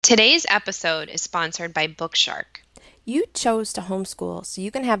Today's episode is sponsored by Bookshark. You chose to homeschool so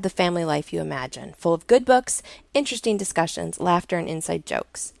you can have the family life you imagine, full of good books, interesting discussions, laughter, and inside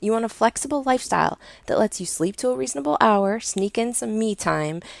jokes. You want a flexible lifestyle that lets you sleep to a reasonable hour, sneak in some me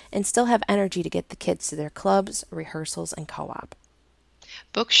time, and still have energy to get the kids to their clubs, rehearsals, and co-op.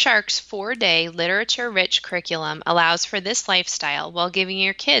 Bookshark's 4-day literature-rich curriculum allows for this lifestyle while giving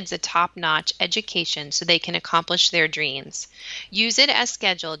your kids a top-notch education so they can accomplish their dreams. Use it as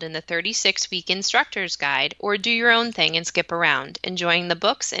scheduled in the 36-week instructor's guide, or do your own thing and skip around, enjoying the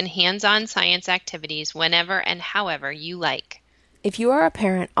books and hands-on science activities whenever and however you like. If you are a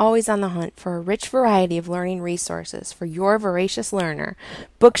parent always on the hunt for a rich variety of learning resources for your voracious learner,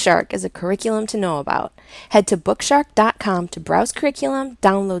 Bookshark is a curriculum to know about. Head to bookshark.com to browse curriculum,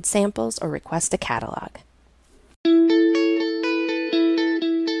 download samples, or request a catalog.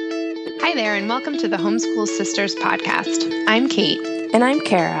 Hi there, and welcome to the Homeschool Sisters podcast. I'm Kate. And I'm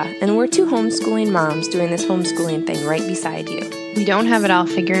Kara, and we're two homeschooling moms doing this homeschooling thing right beside you. We don't have it all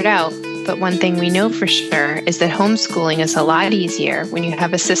figured out, but one thing we know for sure is that homeschooling is a lot easier when you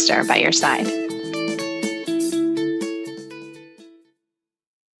have a sister by your side.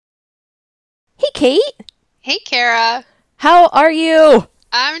 Hey, Kate. Hey, Kara. How are you?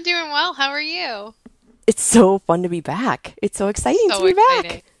 I'm doing well. How are you? It's so fun to be back. It's so exciting to be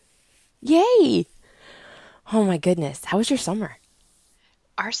back. Yay. Oh my goodness. How was your summer?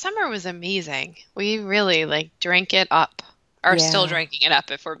 Our summer was amazing. We really drank it up. Are still drinking it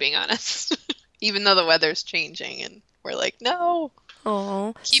up if we're being honest. Even though the weather's changing and we're like, no.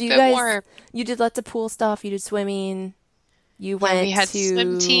 Oh, Keep it warm. You did lots of pool stuff. You did swimming. We had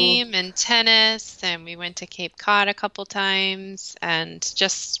swim team and tennis, and we went to Cape Cod a couple times and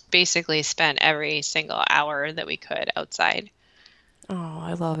just basically spent every single hour that we could outside. Oh,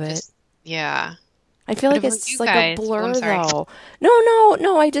 I love it. Yeah. I feel like it's like a blur though.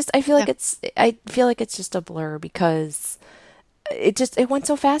 No. I feel like it's just a blur because it went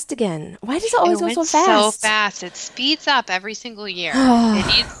so fast again. Why does it always go so fast? So fast. It speeds up every single year. It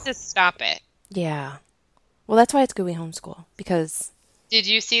needs to stop it. Yeah. Well, that's why it's good we homeschool because. Did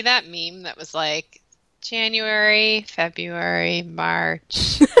you see that meme that was like January, February,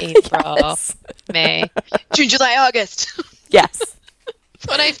 March, April, Yes. May, June, July, August? Yes. That's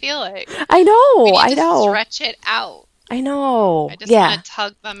what I feel like. I know. We need I to know. Stretch it out. I know. I just want to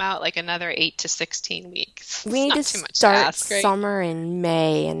tug them out like another 8 to 16 weeks. We need to start summer in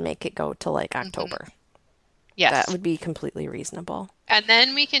May and make it go to like October. Yes. That would be completely reasonable. And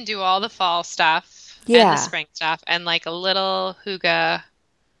then we can do all the fall stuff and the spring stuff and like a little hygge,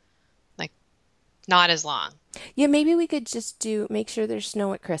 like not as long. Yeah, maybe we could just make sure there's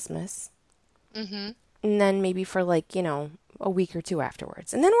snow at Christmas. Mm-hmm. And then maybe for like, a week or two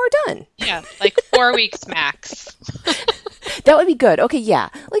afterwards. And then we're done. Yeah, like 4 weeks max. That would be good. Okay, yeah.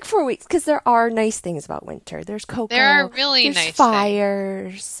 Like 4 weeks, because there are nice things about winter. There's cocoa. There are really nice things.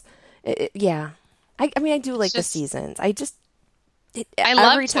 Fires. Yeah. I mean, I do like the seasons. I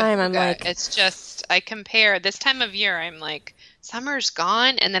love every time I'm like. It's just, I compare this time of year, I'm like, summer's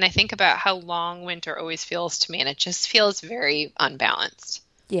gone. And then I think about how long winter always feels to me. And it just feels very unbalanced.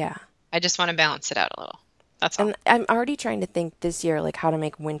 Yeah. I just want to balance it out a little. That's all. And I'm already trying to think this year, like how to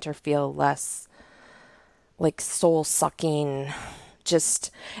make winter feel less like soul sucking.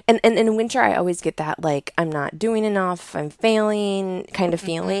 Just and in winter, I always get that like I'm not doing enough, I'm failing kind of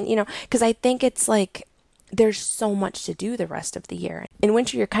feeling, because I think it's like there's so much to do the rest of the year. In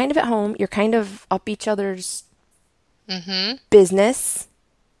winter, you're kind of at home, you're kind of up each other's business.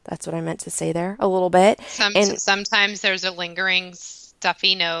 That's what I meant to say there a little bit. Sometimes there's a lingering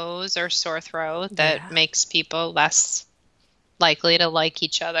stuffy nose or sore throat that makes people less likely to like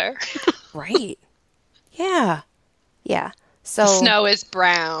each other. Right. Yeah. Yeah. So the snow is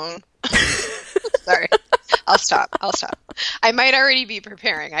brown. Sorry. I'll stop. I might already be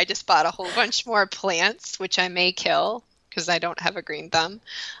preparing. I just bought a whole bunch more plants, which I may kill because I don't have a green thumb.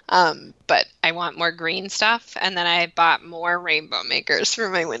 But I want more green stuff. And then I bought more rainbow makers for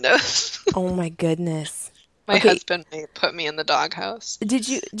my windows. Oh my goodness. My husband may put me in the doghouse. Did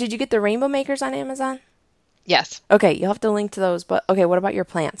you get the rainbow makers on Amazon? Yes. Okay, you'll have to link to those. But okay, what about your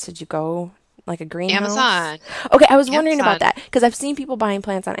plants? Did you go like a greenhouse? Amazon. Okay, I was wondering about that because I've seen people buying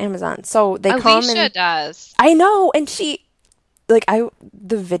plants on Amazon. So they Alicia does. I know, and she the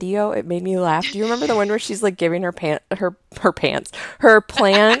video, it made me laugh. Do you remember the one where she's like giving her plants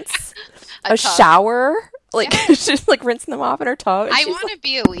a shower? Like she's like rinsing them off in her tub. I want to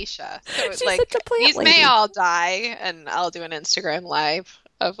be Alicia. So she's like, such a plant these lady. may all die, and I'll do an Instagram live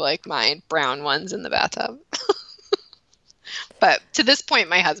of like my brown ones in the bathtub. But to this point,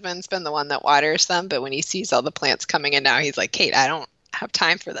 my husband's been the one that waters them. But when he sees all the plants coming in now, he's like, Kate, I don't have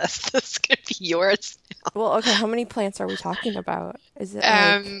time for this. This is gonna be yours. Well, okay, how many plants are we talking about?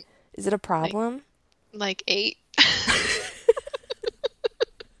 Um, Is it a like problem? like 8.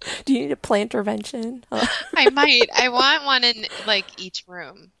 Do you need a plant intervention? I might. I want one in like each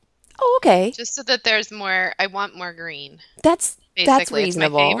room, Oh, okay. just so that there's more. I want more green. That's Basically, it's my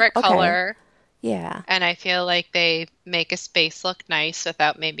reasonable. favorite Okay. color, Yeah. and I feel like they make a space look nice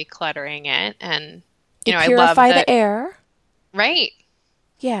without maybe cluttering it. And They I love purify the that. air. Right.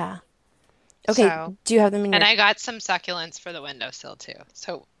 Yeah. Okay, So, do you have them in and your I got some succulents for the windowsill too.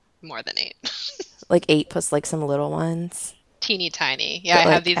 So more than 8. like 8 plus like some little ones Teeny tiny. Yeah, I that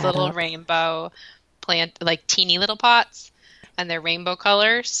have like these add little up? rainbow plant, like teeny little pots, and they're rainbow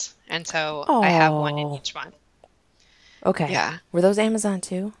colors. And so I have one in Oh, each one. okay. Yeah. Were those Amazon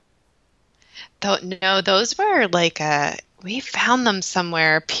too? Though, no, those were like we found them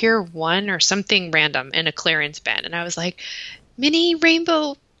somewhere, Pier 1 or something random in a clearance bin. And I was like, mini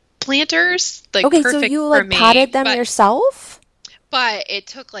rainbow planters, like Okay, so perfect you for like potted me. them yourself? But it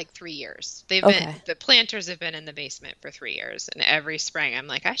took like 3 years. Okay. The planters have been in the basement for 3 years, and every spring I'm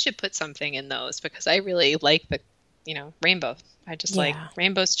like, I should put something in those because I really like rainbow. I just like Yeah.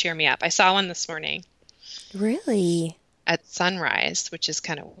 rainbows cheer me up. I saw one this morning Really? at sunrise, which is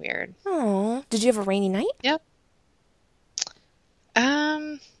kind of weird. Oh, did you have a rainy night? Yep.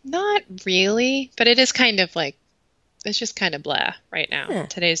 Not really, but it is kind of like it's just kind of blah right now. Huh.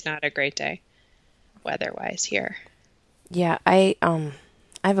 Today's not a great day weather-wise here. Yeah, I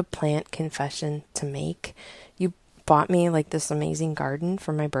have a plant confession to make. You bought me like this amazing garden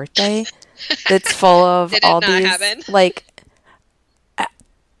for my birthday that's full of Did it all not these happen? like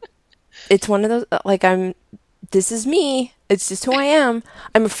it's one of those like this is me. It's just who I am.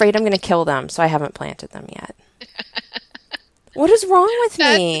 I'm afraid I'm going to kill them, so I haven't planted them yet. What is wrong with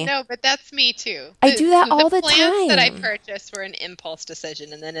That's me? no, but that's me too. I do that The all the plants that I time. purchased were an impulse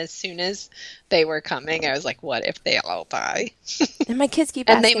decision, and then as soon as they were coming, I was like, "What if they all die?" And my kids keep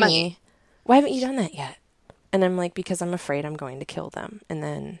And they asking might. me, "Why haven't you done that yet?" And I'm like, "Because I'm afraid I'm going to kill them." And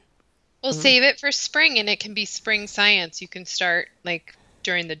then We'll mm, save it for spring, and it can be spring science. You can start like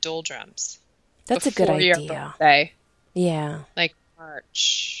during the doldrums that's a good before your idea. birthday, Yeah. like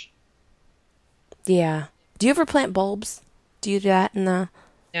March. Yeah. Do you ever plant bulbs? Do you do that in the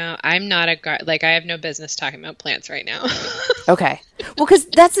No, I'm not a like I have no business talking about plants right now. Okay. Well, because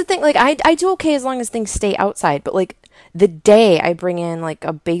that's the thing. Like, I do okay as long as things stay outside. But, like, the day I bring in, like,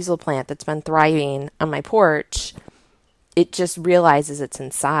 a basil plant that's been thriving on my porch, it just realizes it's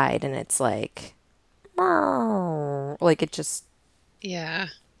inside. And it's like, "Meow." Like, it just, Yeah,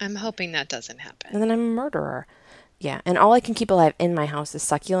 I'm hoping that doesn't and happen. then I'm a murderer. Yeah. And all I can keep alive in my house is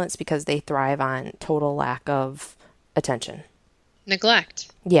succulents because they thrive on total lack of attention.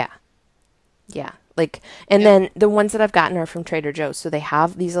 Neglect. Yeah. Yeah. Like, and Yep. then the ones that I've gotten are from Trader Joe's. So they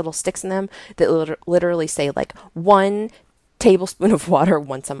have these little sticks in them that literally say like 1 tablespoon of water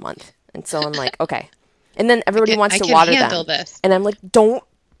once a month. And so I'm like, okay. And then everybody wants I to can water handle them. this. And I'm like, don't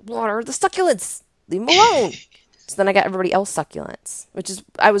water the succulents. Leave them alone. So then I got everybody else succulents, which is,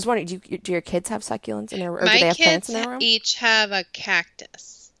 I was wondering, do your kids have succulents in their, or do My they have plants in kids their room? each have a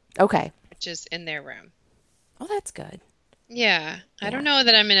cactus, Okay. which is in their room. Oh, that's good. Yeah, I Yeah. don't know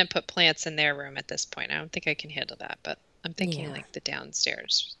that I'm going to put plants in their room at this point. I don't think I can handle that, but I'm thinking Yeah. like the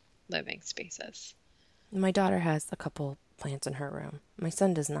downstairs living spaces. My daughter has a couple plants in her room. My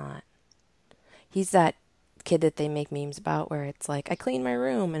son does not. He's that kid that they make memes about where it's like, I clean my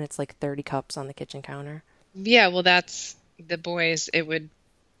room and it's like 30 cups on the kitchen counter. Yeah, well, that's the boys. It would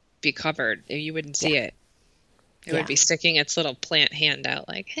be covered. You wouldn't Yeah. see it. It would Yeah. be sticking its little plant hand out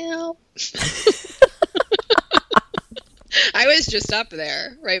like, help. I was just up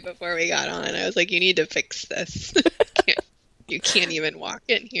there right before we got on. I was like, you need to fix this. Can't- You can't even walk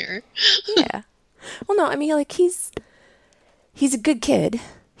in here. Yeah. Well, no, I mean, like he's a good kid.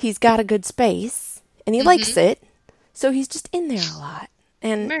 He's got a good space and he likes Hmm. it. So he's just in there a lot.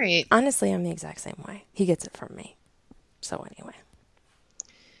 And Right. honestly, I'm the exact same way. He gets it from me. So anyway.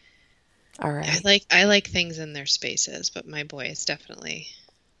 All right. I like things in their spaces, but my boy is definitely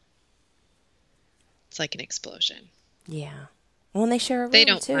it's like an explosion. Yeah. Well, and they share a They room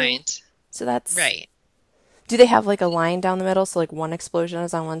don't too. mind. So that's Right. do they have like a line down the middle so like one explosion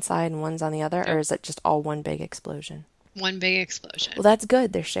is on one side and one's on the other or Nope. is it just all one big explosion? One big Well, explosion. that's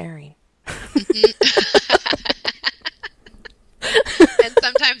good. They're sharing. And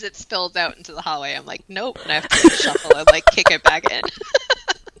sometimes it spills out into the hallway. I'm like, nope. And I have to like, shuffle and like kick it back in.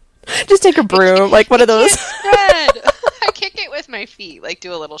 Just take a broom, like one of those. Can't spread. I kick it with my feet, like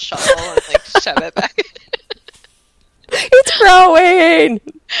do a little shuffle and like shove it back in. It's growing.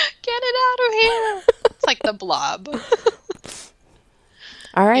 Get it out of here. It's like the blob.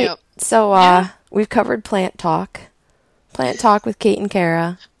 All right. Yep. So Yeah. we've covered plant talk. Plant talk with Kate and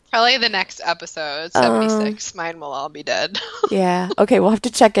Kara. Probably the next episode, Um, 76, mine will all be dead. yeah. Okay, we'll have to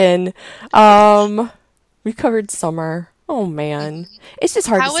check in. Um, we covered summer. Oh man. Mhm. It's just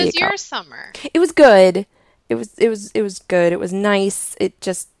hard to How see was it go. your summer? It was good. It was good. It was nice. It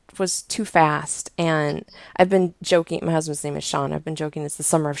just was too fast. And I've been joking. My husband's name is Sean. I've been joking it's the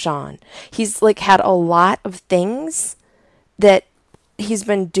summer of Sean. He's like had a lot of things that he's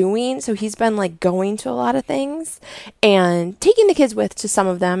been doing. So he's been like going to a lot of things and taking the kids with to some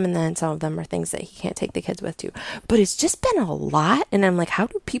of them. And then some of them are things that he can't take the kids with to. But it's just been a lot. And I'm like, how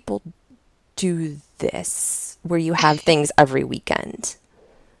do people do this where you have things every weekend?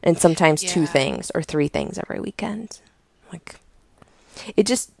 And sometimes two Yeah. things or three things every weekend. Like, it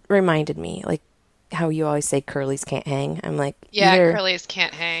just reminded me, like, how you always say curlies can't hang. I'm like, Yeah, either curlies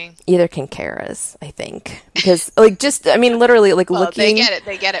can't hang. either can Kara's, I think. Because, like, just, I mean, literally, like, Well, they looking get it.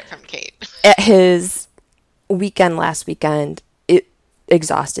 They get it from Kate. at his weekend last weekend, it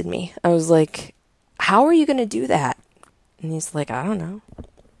exhausted me. I was like, how are you going to do that? And he's like, I don't know.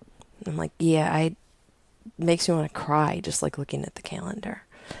 I'm like, yeah, I makes me want to cry just like looking at the calendar.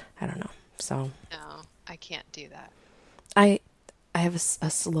 I don't know. So No, I can't do that. I I have a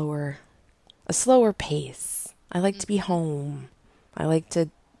slower pace. I like to be Hmm. home. I like to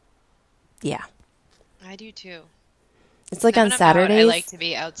yeah. I do too. It's like And on when I'm out, I like Saturdays. to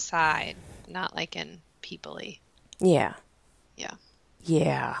be outside, not like in peoply. Yeah. Yeah.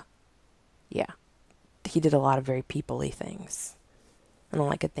 Yeah. Yeah. He did a lot of very people-y things. And all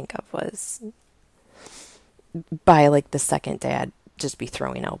I could think of was by like the second day I'd just be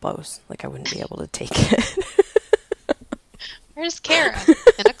throwing elbows. Like I wouldn't be able to take it. Where's Kara?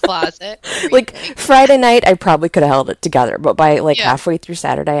 In a closet, Like creeping. Friday night I probably could have held it together, but by like Yeah. halfway through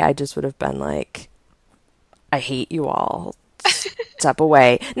Saturday I just would have been like I hate you all. Step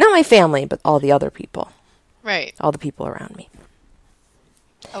away. Not my family, but all the other people. Right. All the people around me.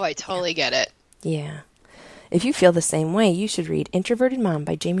 Oh, I Yeah. totally get it. Yeah. If you feel the same way, you should read Introverted Mom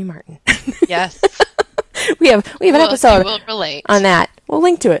by Jamie Martin. Yes. We have an You episode will on relate. that. We'll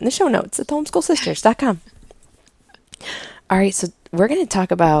link to it in the show notes at thehomeschoolsisters.com. All right, so we're going to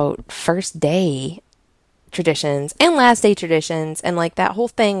talk about first day traditions and last day traditions and like that whole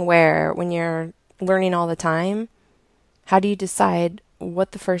thing where when you're learning all the time, how do you decide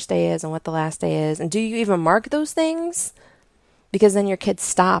what the first day is and what the last day is? And do you even mark those things? Because then your kids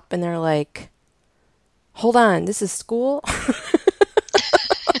stop and they're like, hold on, this is school?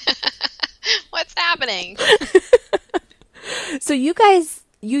 What's happening? So you guys,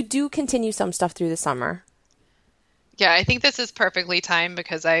 you do continue some stuff through the summer. Yeah, I think this is perfectly timed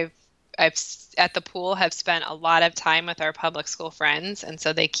because at the pool have spent a lot of time with our public school friends, and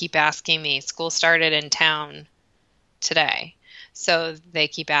so they keep asking me, school started in town today. So they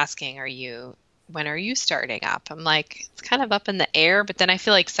keep asking, when are you starting up? I'm like, it's kind of up in the air, but then I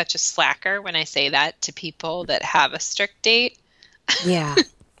feel like such a slacker when I say that to people that have a strict date. Yeah.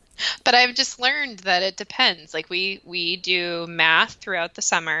 But I've just learned that it depends. Like we do math throughout the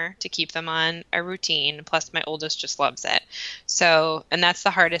summer to keep them on a routine. Plus my oldest just loves it. So, and that's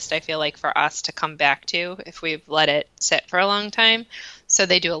the hardest I feel like for us to come back to if we've let it sit for a long time. So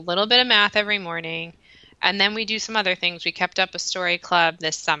they do a little bit of math every morning. And then we do some other things. We kept up a story club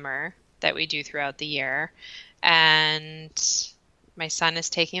this summer that we do throughout the year. And my son is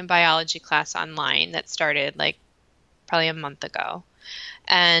taking a biology class online that started like probably a month ago.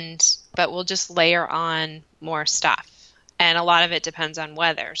 But we'll just layer on more stuff. And a lot of it depends on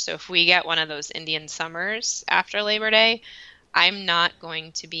weather. So if we get one of those Indian summers after Labor Day, I'm not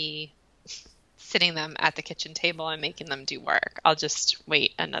going to be sitting them at the kitchen table and making them do work. I'll just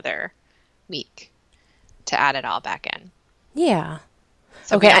wait another week to add it all back in. Yeah.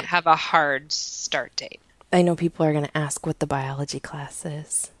 So we Okay. don't have a hard start date. I know people are going to ask what the biology class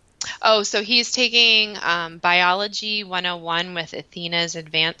is. Oh, so he's taking Biology 101 with Athena's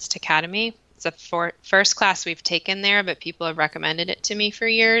Advanced Academy. It's the first class we've taken there, but people have recommended it to me for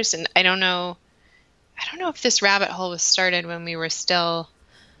years, and I don't know if this rabbit hole was started when we were still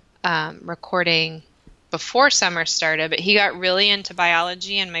recording before summer started, but he got really into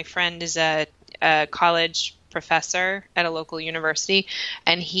biology, and my friend is a college professor at a local university,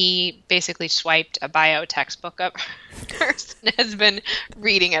 and he basically swiped a bio textbook up first and has been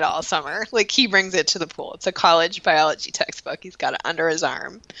reading it all summer. Like he brings it to the pool. It's a college biology textbook. He's got it under his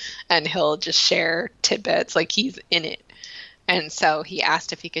arm, and he'll just share tidbits like he's in it. And so he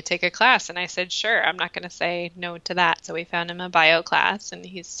asked if he could take a class, and I said, sure, I'm not going to say no to that. So we found him a bio class, and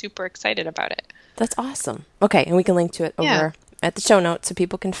he's super excited about it. That's awesome. Okay, and we can link to it Yeah. over at the show notes so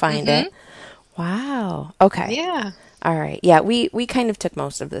people can find Mm-hmm. it. Wow. Okay. Yeah. All right. Yeah, we kind of took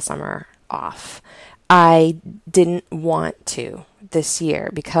most of the summer off. I didn't want to this year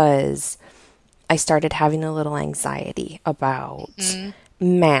because I started having a little anxiety about Hmm.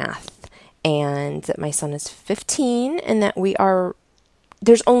 math and that my son is 15 and that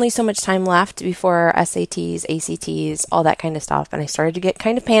there's only so much time left before SATs, ACTs, all that kind of stuff. And I started to get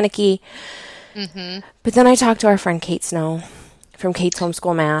kind of panicky. Hmm. But then I talked to our friend Kate Snow from Kate's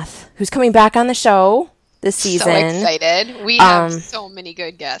Homeschool Math, who's coming back on the show this So season. excited. We have Um, so many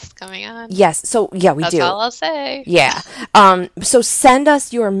good guests coming on. yes, so yeah, we That's do. all I'll say. Yeah. So send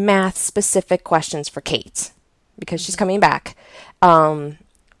us your math specific questions for Kate because she's Hmm. coming back. Um,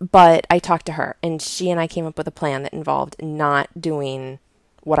 but I talked to her and she and I came up with a plan that involved not doing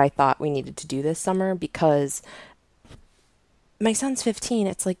what I thought we needed to do this summer because my son's 15.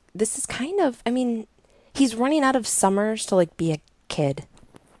 It's like, this is kind of, I mean, he's running out of summers to like be a kid,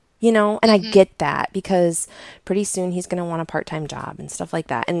 you know? And I Hmm. get that because pretty soon he's going to want a part time job and stuff like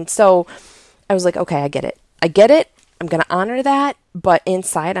that. And so I was like, okay, I get it. I get it. I'm going to honor that. But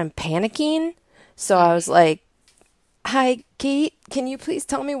inside, I'm panicking. So I was Hmm. like, hi, Kate, can you please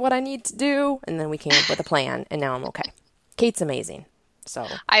tell me what I need to do? And then we came up with a plan, and now I'm okay. Kate's amazing. So,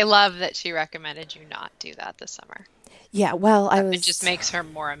 I love that she recommended you not do that this summer. yeah, well, It just makes her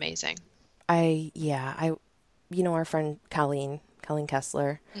more amazing. our friend Colleen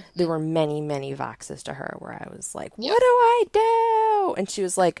Kessler, there Hmm. were many, many Voxes to her where I was like, Yep. what do I do? And she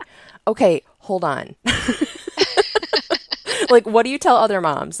was like, okay, hold on. Like, what do you tell other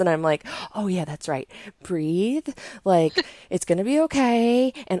moms? And I'm like, oh, yeah, that's right. Breathe. Like, it's going to be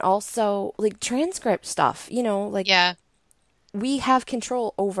okay. And also, like, transcript stuff, like, Yeah. we have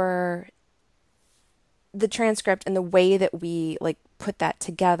control over the transcript and the way that we, like, put that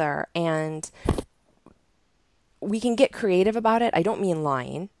together. And we can get creative about it. I don't mean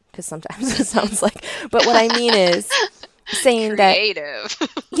lying, because sometimes it Hmm. sounds like, but what I mean is saying that, Creative.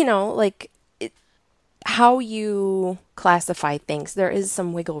 like, how you classify things, there is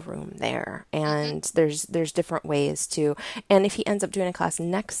some wiggle room there, Hmm. and there's different ways to. And if he ends up doing a class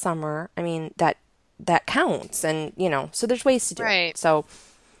next summer, I mean that counts, and so there's ways to do it. Right. So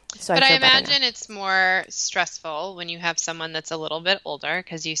I But I feel better now. imagine it's more stressful when you have someone that's a little bit older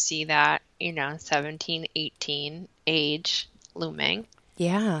because you see that, 17, 18 age looming.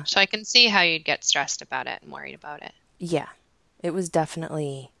 Yeah, So I can see how you'd get stressed about it and worried about it. yeah, it was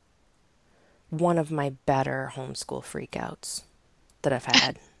definitely one of my better homeschool freakouts that I've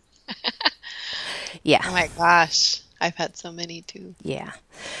had. Yeah, Oh my gosh. I've had so many too. yeah.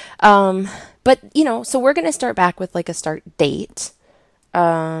 Um, but so we're gonna start back with like a start date.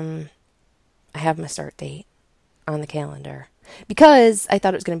 Um, I have my start date on the calendar because I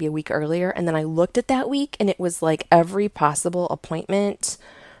thought it was going to be a week earlier. And then I looked at that week and it was like every possible appointment,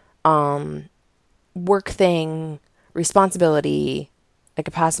 work thing, responsibility I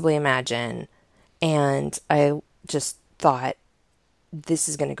could possibly imagine. And I just thought this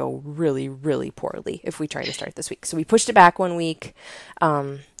is going to go really, really poorly if we try to start this week. So we pushed it back one week.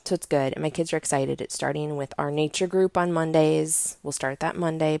 So it's good. And my kids are excited. It's starting with our nature group on Mondays. We'll start that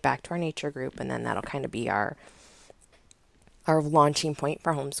Monday back to our nature group. And then that'll kind of be our launching point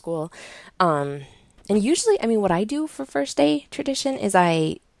for homeschool. Um, and usually, I mean, what I do for first day tradition is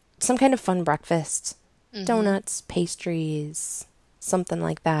some kind of fun breakfast, Hmm. donuts, pastries, something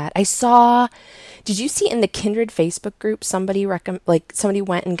like that. Did you see in the Kindred Facebook group somebody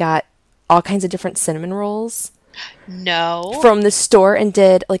went and got all kinds of different cinnamon rolls No. from the store and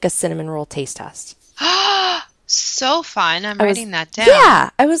did like a cinnamon roll taste test. So fun. I'm I was, writing that down.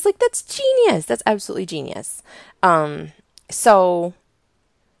 yeah, I was like, that's genius. That's absolutely genius. So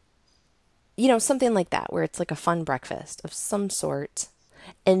something like that, where it's like a fun breakfast of some sort.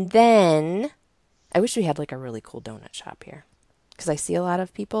 And then I wish we had like a really cool donut shop here. Because I see a lot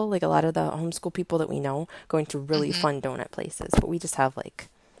of people, like a lot of the homeschool people that we know, going to really Hmm. fun donut places. But we just have like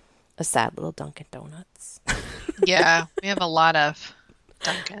a sad little Dunkin' Donuts. Yeah, we have a lot of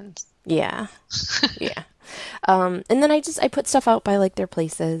Dunkins. Yeah, yeah. And then I put stuff out by like their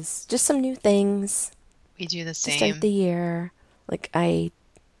places, just some new things We do the to start same. the year. Like I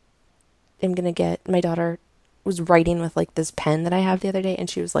am gonna get my daughter was writing with like this pen that I have the other day, and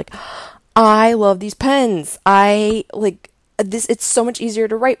she was like, I love these pens. I like this. It's so much easier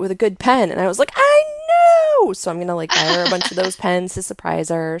to write with a good pen. And I was like, I know. So I'm gonna like buy her a bunch of those pens to surprise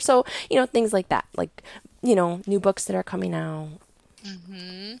her. So things like that, like new books that are coming out.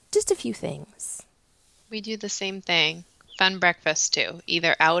 Hmm. Just a few things. We do the same thing. Fun breakfast too,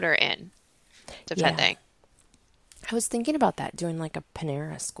 either out or in, Yeah, depending. I was thinking about that, doing like a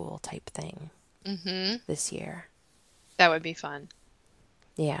Panera School type thing Hmm. this year. That would be fun.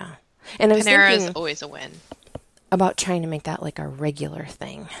 Yeah, and I was Panera is thinking, always a win. about trying to make that like a regular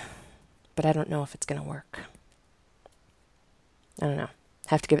thing, but I don't know if it's going to work. I don't know.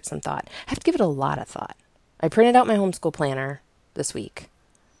 Have to give it some thought. Have to give it a lot of thought. I printed out my homeschool planner this week.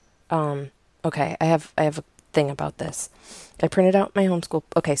 Okay, I have a thing about this. I printed out my homeschool.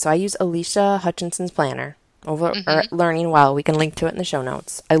 Okay, so I use Alicia Hutchinson's planner over Mm-hmm. Learning Well. We can link to it in the show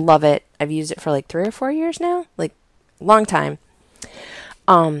notes. I love it. I've used it for like 3 or 4 years now, like long time.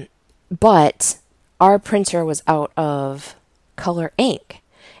 But our printer was out of color ink,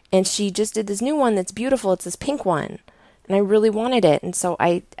 and she just did this new one that's beautiful. It's this pink one. And I really wanted it. And so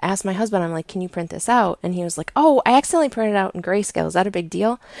I asked my husband, I'm like, can you print this out? And he was like, oh, I accidentally printed it out in grayscale. Is that a big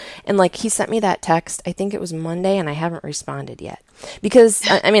deal? And like, he sent me that text, I think it was Monday, and I haven't responded yet. Because,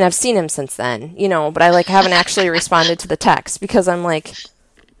 I mean, I've seen him since then, you know, but I like haven't actually responded to the text because I'm like,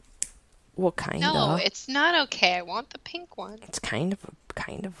 well, kind No, of. it's not okay. I want the pink one. It's kind of a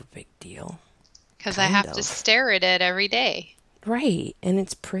big deal. Because I Kind have to of. stare at it every day. Right. And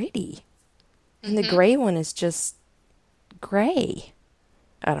it's pretty. And the Mm-hmm. gray one is just gray.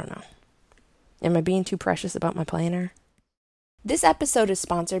 I don't know. Am I being too precious about my planner? This episode is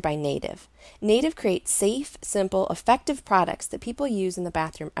sponsored by Native. Native creates safe, simple, effective products that people use in the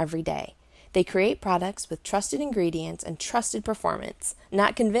bathroom every day. They create products with trusted ingredients and trusted performance.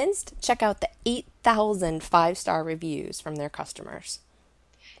 Not convinced? Check out the 8,000 five-star reviews from their customers.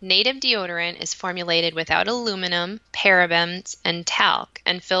 Native deodorant is formulated without aluminum, parabens, and talc,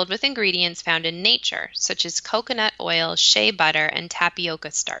 and filled with ingredients found in nature, such as coconut oil, shea butter, and tapioca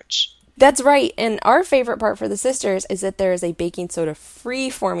starch. That's right, and our favorite part for the sisters is that there is a baking soda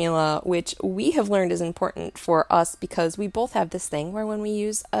free formula, which we have learned is important for us because we both have this thing where when we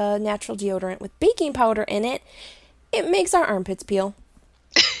use a natural deodorant with baking powder in it, it makes our armpits peel.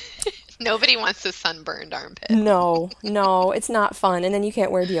 Nobody wants a sunburned armpit. No, it's not fun, and then you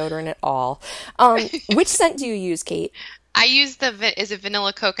can't wear deodorant at all. Which scent do you use, Kate? I use is it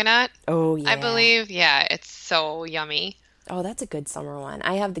vanilla coconut? Oh, I yeah. believe. Yeah, it's so yummy. Oh, that's a good summer one.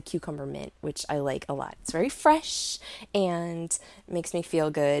 I have the cucumber mint, which I like a lot. It's very fresh and makes me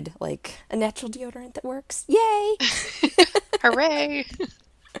feel good, like a natural deodorant that works. Yay! Hooray!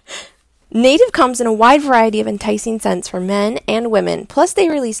 Native comes in a wide variety of enticing scents for men and women, plus they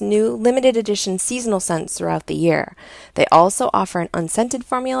release new limited edition seasonal scents throughout the year. They also offer an unscented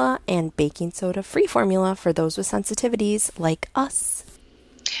formula and baking soda free formula for those with sensitivities like us.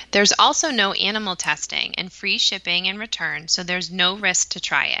 There's also no animal testing and free shipping and return, so there's no risk to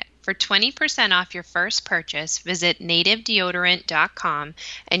try it. For 20% off your first purchase, visit nativedeodorant.com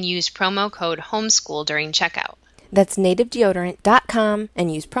and use promo code HOMESCHOOL during checkout. That's nativedeodorant.com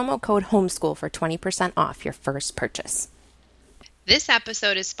and use promo code HOMESCHOOL for 20% off your first purchase. This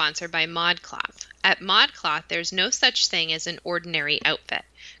episode is sponsored by ModCloth. At ModCloth, there's no such thing as an ordinary outfit.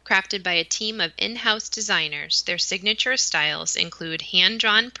 Crafted by a team of in-house designers, their signature styles include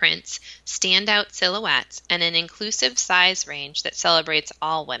hand-drawn prints, standout silhouettes, and an inclusive size range that celebrates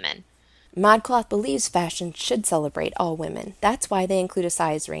all women. ModCloth believes fashion should celebrate all women. That's why they include a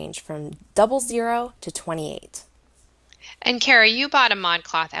size range from 00 to 28. And Kara, you bought a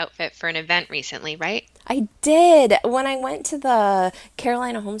ModCloth outfit for an event recently, right? I did. When I went to the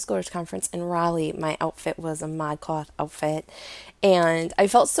Carolina Homeschoolers Conference in Raleigh, my outfit was a ModCloth outfit. And I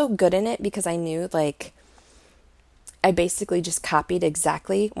felt so good in it because I knew, like, I basically just copied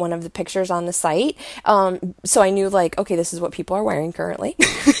exactly one of the pictures on the site. So I knew, like, okay, this is what people are wearing currently. But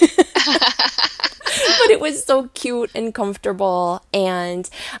it was so cute and comfortable. And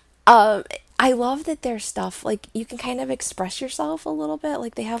I love that their stuff, like, you can kind of express yourself a little bit.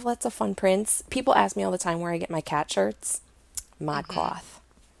 Like, they have lots of fun prints. People ask me all the time where I get my cat shirts. ModCloth.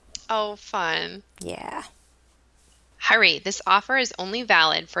 Oh, fun. Yeah. Hurry, this offer is only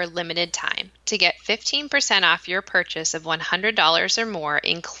valid for a limited time. To get 15% off your purchase of $100 or more,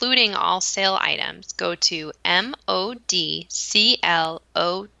 including all sale items, go to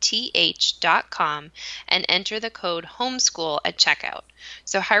modcloth.com and enter the code HOMESCHOOL at checkout.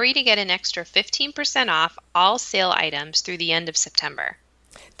 So hurry to get an extra 15% off all sale items through the end of September.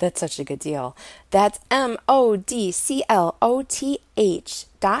 That's such a good deal. That's modcloth.com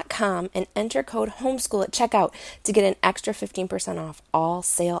and enter code HOMESCHOOL at checkout to get an extra 15% off all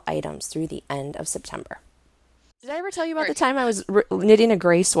sale items through the end of September. Did I ever tell you about the time I was knitting a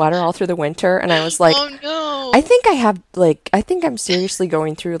gray sweater all through the winter and I was like, oh no. I think I'm seriously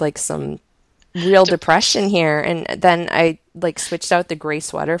going through like some real depression here. And then I like switched out the gray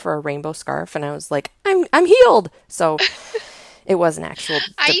sweater for a rainbow scarf and I was like, I'm healed. So it was an actual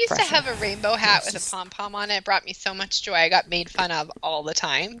depression. I used to have a rainbow hat with a pom-pom on it. It brought me so much joy. I got made fun of all the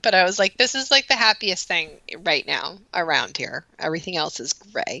time. But I was like, this is like the happiest thing right now around here. Everything else is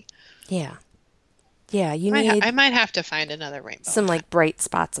gray. Yeah. Yeah, you need I might have to find another rainbow some hat. like bright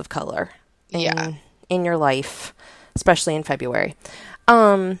spots of color Yeah. in your life, especially in February.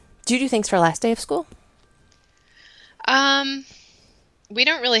 Do you do things for last day of school? Um, we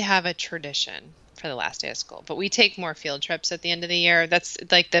don't really have a tradition for the last day of school, but we take more field trips at the end of the year. That's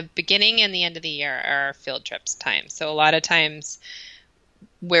like the beginning and the end of the year are our field trips time. So a lot of times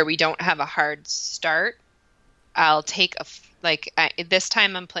where we don't have a hard start, I'll take this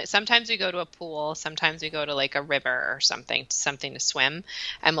time I'm playing. Sometimes we go to a pool, sometimes we go to like a river or something to swim,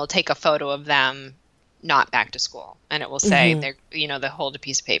 and we'll take a photo of them not back to school, and it will say Hmm. they're they hold a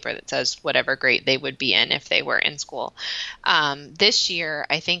piece of paper that says whatever grade they would be in if they were in school. This year,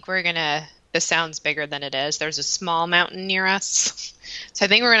 I think we're gonna. This sounds bigger than it is. There's a small mountain near us, so I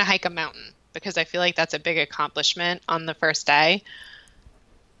think we're gonna hike a mountain because I feel like that's a big accomplishment on the first day,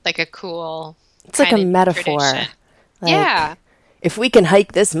 like a cool It's like a kind of neat metaphor. tradition. Like, Yeah, if we can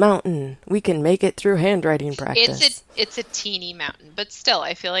hike this mountain, we can make it through handwriting practice. it's a teeny mountain, but still,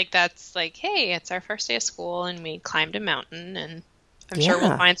 I feel like that's like, hey, it's our first day of school and we climbed a mountain, and I'm sure we'll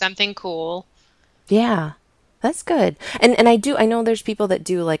Yeah. find something cool. Yeah. That's good. And I know there's people that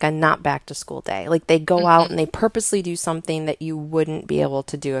do like a not back to school day. Like they go out and Hmm. they purposely do something that you wouldn't be able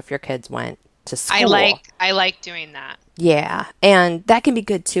to do if your kids went to school. I like doing that. Yeah. And that can be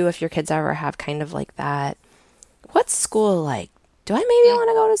good too if your kids ever have kind of like that. What's school like? Do I maybe want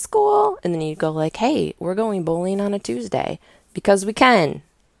to Hmm. go to school? And then you go like, "Hey, we're going bowling on a Tuesday because we can."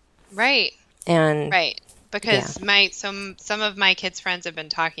 Right. And Right. yeah. Because my some of my kids' friends have been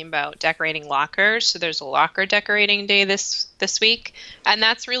talking about decorating lockers. So there's a locker decorating day this week, and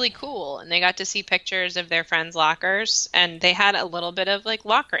that's really cool. And they got to see pictures of their friends' lockers, and they had a little bit of like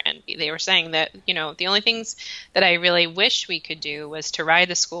locker envy. They were saying that, the only things that I really wish we could do was to ride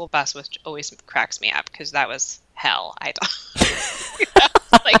the school bus, which always cracks me up because that was hell. I thought that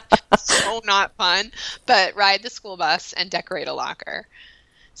was like so not fun, but ride the school bus and decorate a locker.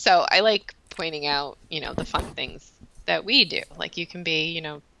 So I like pointing out, the fun things that we do. Like you can be,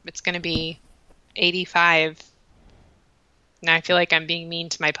 it's going to be 85. Now I feel like I'm being mean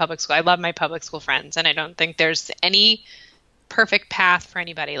to my public school. I love my public school friends, and I don't think there's any perfect path for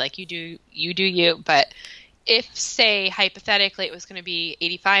anybody. Like you do you. But if, say, hypothetically, it was going to be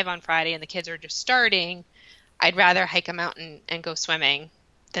 85 on Friday and the kids are just starting, I'd rather hike a mountain and go swimming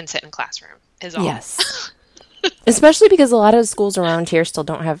than sit in a classroom, is all. Yes. Especially because a lot of schools around here still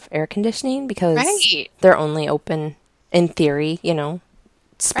don't have air conditioning because Right, they're only open in theory, right.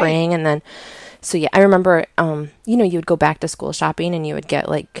 spring and then so yeah, I remember you would go back to school shopping and you would get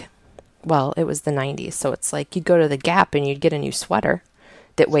like well, it was the 90s, so it's like you'd go to the Gap and you'd get a new sweater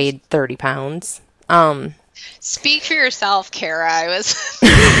that weighed 30 pounds. Speak for yourself, Kara. I was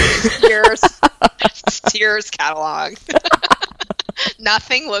Sears catalog.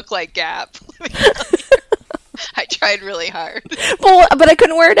 Nothing looked like Gap. I tried really hard Well, but I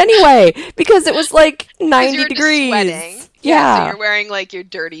couldn't wear it anyway because it was like because 90 you're just sweating. degrees. Yeah, so Yeah. you're wearing like your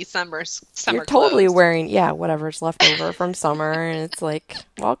dirty You're summer totally clothes. wearing, yeah, whatever's left over from summer and it's like,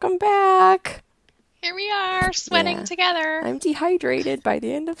 "Welcome back." Here we are, sweating Yeah. together. I'm dehydrated by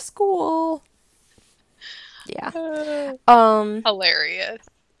the end of school. Yeah. Uh, Um, Hilarious.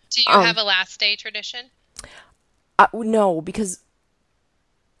 Do you have um, a last day tradition? no, because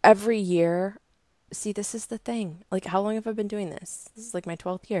every year, see, this is the thing. Like, how long have I been doing this? This is like my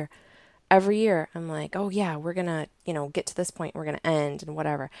 12th year. Every year, I'm like, oh yeah, we're gonna, get to this point, we're gonna end and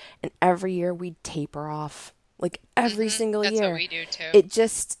whatever. And every year we taper off. Like every single That's what year. we do too.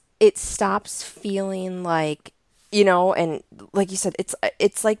 It stops feeling like, and like you said,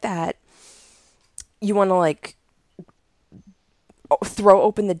 it's like that. You want to like throw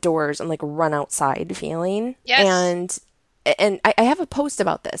open the doors and like run outside feeling. Yes. And I have a post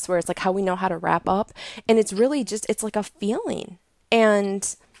about this where it's like how we know how to wrap up, and it's really just it's like a feeling.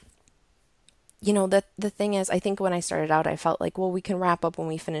 And the thing is, I think when I started out, I felt like, well, we can wrap up when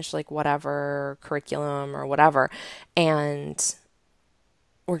we finish like whatever curriculum or whatever, and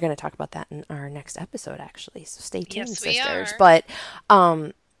we're going to talk about that in our next episode, actually. So stay tuned, Yes, we sisters. are. But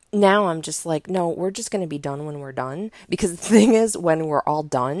now I'm just like, no, we're just going to be done when we're done. Because the thing is, when we're all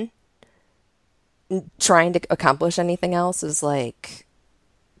done, trying to accomplish anything else is like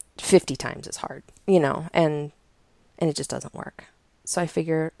 50 times as hard, and it just doesn't work. So I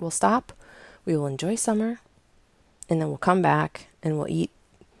figure we'll stop, we will enjoy summer, and then we'll come back and we'll eat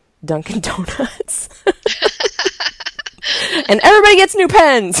Dunkin' Donuts. And everybody gets new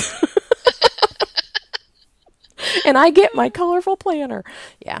pens. And I get my colorful planner.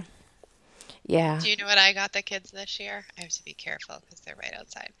 Yeah. Yeah. Do you know what I got the kids this year? I have to be careful because they're right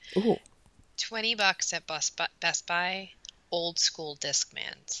outside. Ooh. $20 at Best Buy, old school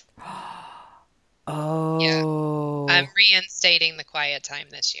Discmans. Yeah. I'm Oh, reinstating the quiet time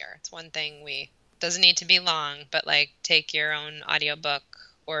this year. It's one thing we doesn't need to be long, but like take your own audiobook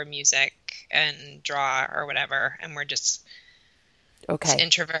or music and draw or whatever, and we're just okay.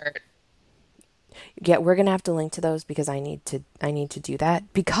 introvert. Yeah, we're gonna have to link to those because I need to do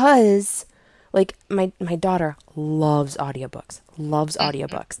that because like my daughter loves Hmm.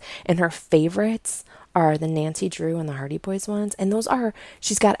 audiobooks, and her favorites are the Nancy Drew and the Hardy Boys ones, and those are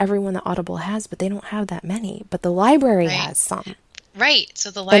she's got everyone that Audible has, but they don't have that many, but the library Right. has some, Right.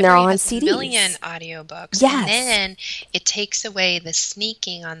 So the and they're library all on has a million CDs. audiobooks, and Yes. then it takes away the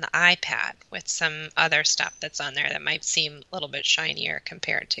sneaking on the iPad with some other stuff that's on there that might seem a little bit shinier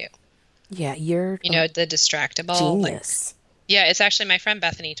compared to, Yeah, you're a the distractible. Like, genius. yeah, it's actually my friend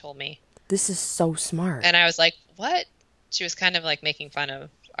Bethany told me. This is so smart. And I was like, what? She was kind of like making fun of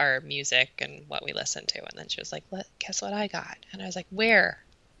our music and what we listen to. And then she was like, guess what I got? And I was like, where?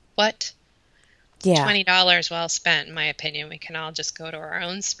 What? Yeah. $20 well spent, in my opinion. We can all just go to our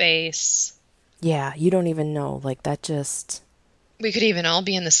own space. Yeah, you don't even know. Like that just We could even all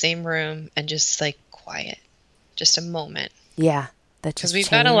be in the same room and just like quiet, just a moment. yeah, that Because just we've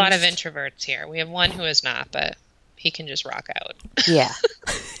got a lot of changed. introverts here. We have one who is not, but he can just rock out Yeah.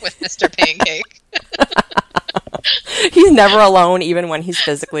 with Mr. Pancake. He's never alone, even when he's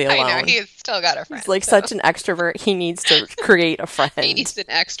physically I know, alone. he's still got a He's friend, like so such an extrovert. He needs to create a he friend needs an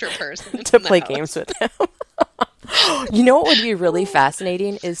extra person to in the play games house. with him. You know what would be really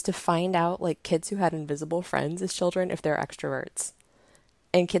fascinating is to find out like kids who had invisible friends as children if they're extroverts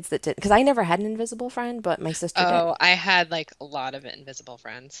and kids that did. Because I never had an invisible friend, but my sister did. Oh, I had like a lot of invisible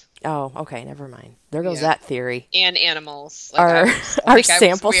friends. Oh, okay, never mind. There goes Yeah. that theory. And animals. Like Our I our think I was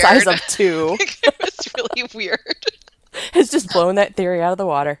sample size weird. of two It was really weird. has just blown that theory out of the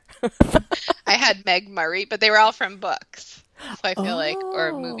water. I had Meg Murray, but they were all from books. So I feel like, or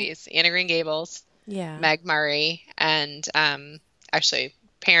Oh, movies. Anna Green Gables, yeah. Meg Murray, and actually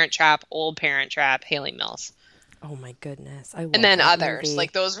Parent Trap, Old Parent Trap, Haley Mills. Oh my goodness. I And love then that others. Like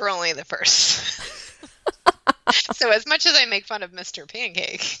movie. those were only the first. So as much as I make fun of Mr.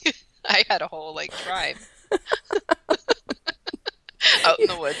 Pancake, I had a whole like tribe out in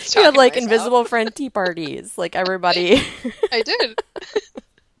the woods You had talking to like myself. invisible friend tea parties, like everybody. I did.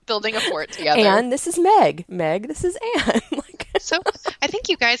 Building a fort together. And this is Meg. Meg, this is Anne. Like, So I think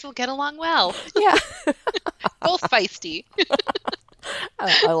you guys will get along well. yeah, Both feisty.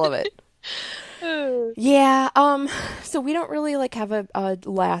 I love it. Yeah, so we don't really like have a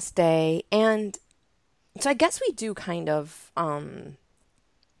last day, and so I guess we do kind of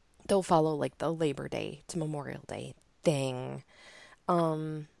they'll follow like the Labor Day to Memorial Day thing.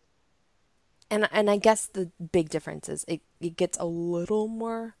 Um and I guess the big difference is it gets a little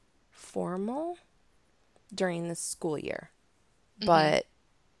more formal during the school year. Hmm. But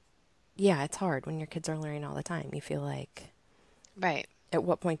yeah, it's hard when your kids are learning all the time. You feel like Right. at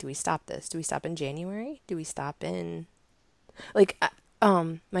what point do we stop this? Do we stop in January? Do we stop in like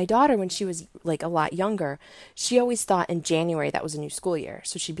my daughter when she was like a lot younger, she always thought in January that was a new school year.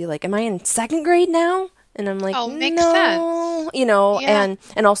 So she'd be like, "Am I in second grade now?" And I'm like, Oh, makes sense. "No," you know, Yeah.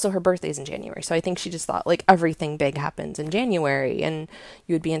 and also her birthday's in January. So I think she just thought like everything big happens in January and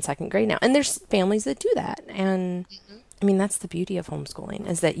you would be in second grade now. And there's families that do that. And Hmm. I mean, that's the beauty of homeschooling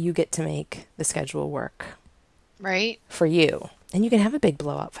is that you get to make the schedule work Right. for you. And you can have a big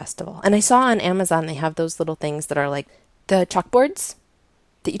blowout festival. And I saw on Amazon they have those little things that are like the chalkboards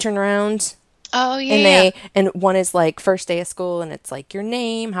that you turn around Oh, yeah, and yeah. and one is like first day of school and it's like your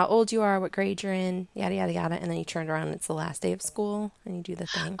name, how old you are, what grade you're in, yada yada yada, and then you turn around and it's the last day of school and you do the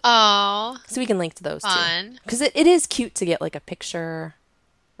thing. Oh, So we can link to those too. fun. Because it is cute to get like a picture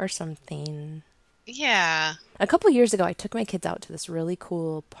or something. Yeah. A couple years ago I took my kids out to this really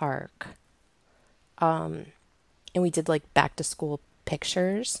cool park. And we did like back to school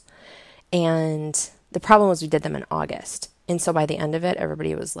pictures. And the problem was we did them in August. And so by the end of it,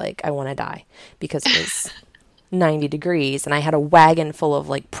 everybody was like, I want to die because it was 90 degrees. And I had a wagon full of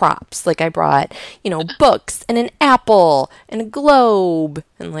like props. Like I brought, books and an apple and a globe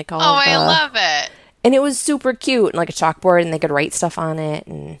and like all Oh, of I the. love it. And it was super cute and like a chalkboard and they could write stuff on it.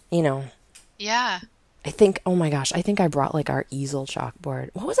 And, Yeah. oh my gosh, I think I brought like our easel chalkboard.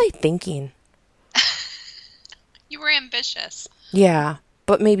 What was I thinking? You were ambitious. Yeah,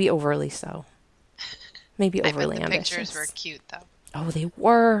 but maybe overly so. Maybe I bet overly the pictures were ambitious. cute, though. Oh, they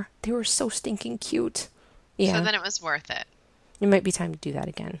were. They were so stinking cute. So Yeah, then it was worth it. it might be time to do that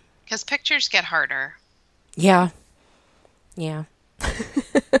again. Because pictures get harder Yeah, yeah.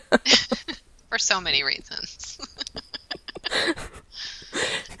 for so many reasons.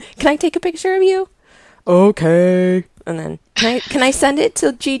 Can I take a picture of you? Okay. And then can I send it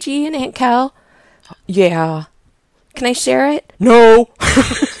to Gigi and Aunt Cal? Yeah. Can I share it? No.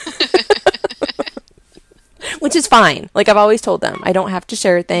 Which is fine. Like I've always told them, I don't have to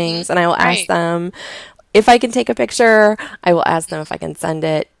share things, and I will ask Right. them if I can take a picture. I will ask them if I can send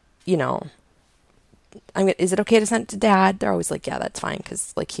it. You know, is it okay to send it to Dad? They're always like, yeah, that's fine,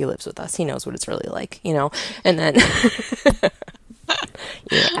 because like he lives with us. He knows what it's really like, you know. And then,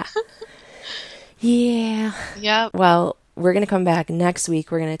 yeah, yeah. Yep. Well, we're gonna come back next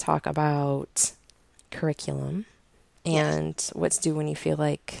week. We're gonna talk about curriculum Yes. and what's due when you feel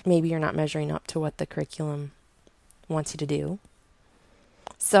like maybe you're not measuring up to what the curriculum wants you to do.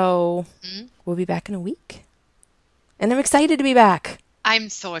 So Mhm. we'll be back in a week. And I'm excited to be back. I'm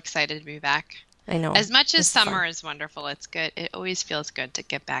so excited to be back. I know. As much as It's fun. summer is wonderful, it's good. It always feels good to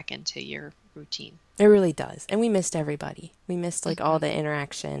get back into your routine. It really does. And we missed everybody. We missed like all Mhm. the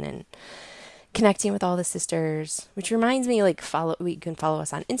interaction and connecting with all the sisters, which reminds me like we can follow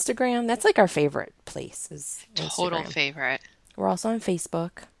us on Instagram. That's like our favorite place is Total Instagram. favorite. We're also on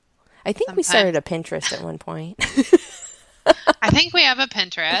Facebook. I think we Sometimes. started a Pinterest at one point. I think we have a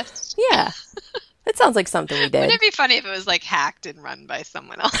Pinterest. Yeah. That sounds like something we Wouldn't did. it be funny if it was like hacked and run by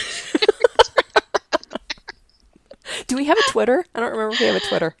someone else? Do we have a Twitter? I don't remember if we have a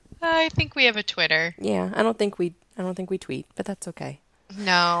Twitter. I think we have a Twitter. Yeah, I don't think we tweet, but that's okay.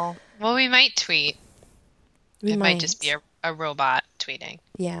 No. Well, we might tweet. We It might. might just be a robot tweeting,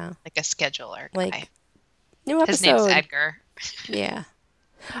 Yeah. like a scheduler guy. Like new His name's episode. Edgar. Yeah.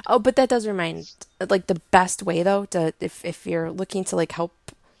 Oh, but that does remind, like the best way though, to if you're looking to like help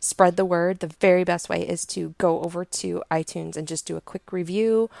spread the word, the very best way is to go over to iTunes and just do a quick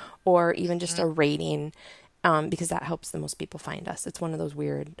review or even just Mhm. a rating, because that helps the most people find us. It's one of those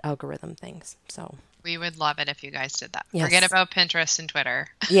weird algorithm things. So We would love it if you guys did that. yes, Forget about Pinterest and Twitter.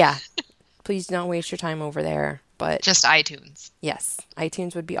 yeah. Please don't waste your time over there. But Just iTunes. yes,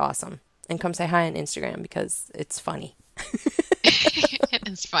 iTunes would be awesome. And come say hi on Instagram because it's funny. It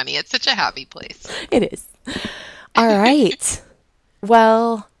is funny. It's such a happy place. It is. All right.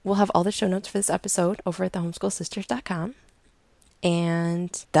 Well, we'll have all the show notes for this episode over at thehomeschoolsisters.com.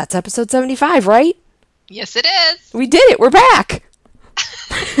 And that's episode 75, right? Yes, it is. We did it. We're back.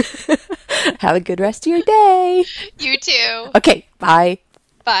 Have a good rest of your day. You too. Okay, bye.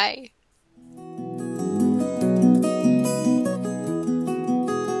 Bye.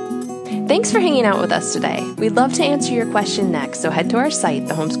 Thanks for hanging out with us today. We'd love to answer your question next, so head to our site,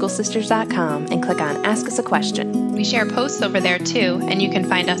 thehomeschoolsisters.com, and click on Ask Us a Question. We share posts over there too, and you can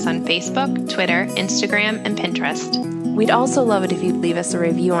find us on Facebook, Twitter, Instagram, and Pinterest. We'd also love it if you'd leave us a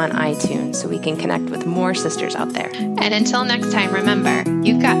review on iTunes so we can connect with more sisters out there. And until next time, remember,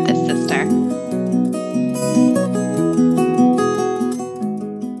 you've got this, sister.